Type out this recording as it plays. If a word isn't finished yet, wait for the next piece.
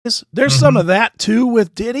There's some of that too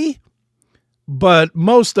with Diddy, but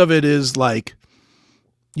most of it is like,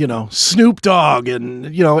 you know, Snoop Dogg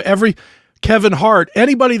and, you know, every Kevin Hart,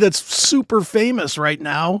 anybody that's super famous right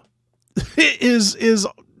now is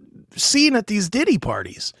seen at these Diddy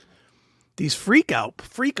parties, these freak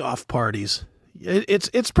off parties.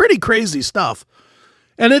 It's pretty crazy stuff.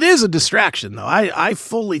 And it is a distraction though. I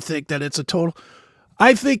fully think that it's a total,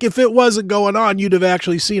 I think if it wasn't going on, you'd have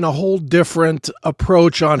actually seen a whole different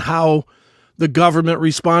approach on how the government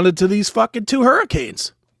responded to these fucking 2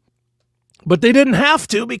 hurricanes. But they didn't have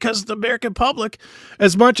to, because the American public,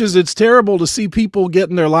 as much as it's terrible to see people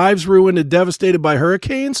getting their lives ruined and devastated by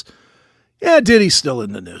hurricanes, yeah, Diddy's still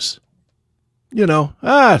in the news. You know,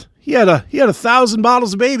 he had 1,000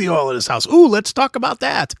 bottles of baby oil in his house. Ooh, let's talk about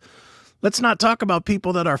that. Let's not talk about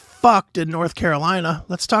people that are fucked in North Carolina.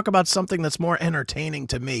 Let's talk about something that's more entertaining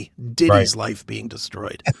to me. Diddy's life being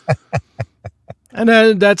destroyed. And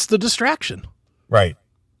then that's the distraction. Right.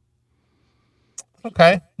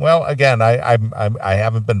 Okay. Well, again, I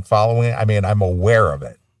haven't been following it. I mean, I'm aware of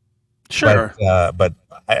it. Sure. But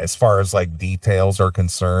as far as like details are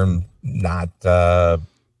concerned, not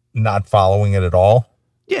following it at all.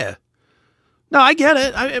 Yeah. No, I get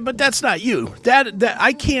it. But that's not you. That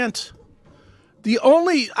I can't.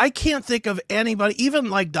 I can't think of anybody, even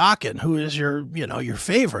like Dokken, who is your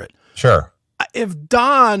favorite. Sure. If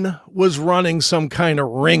Don was running some kind of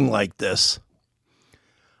ring like this,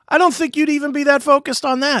 I don't think you'd even be that focused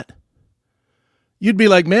on that. You'd be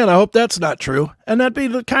like, man, I hope that's not true. And that'd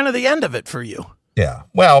be kind of the end of it for you. Yeah.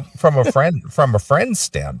 Well, from a friend's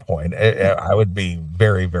standpoint, I would be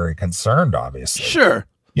very, very concerned, obviously. Sure.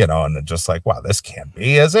 You know, and just like, wow, this can't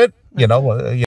be, is it? You know,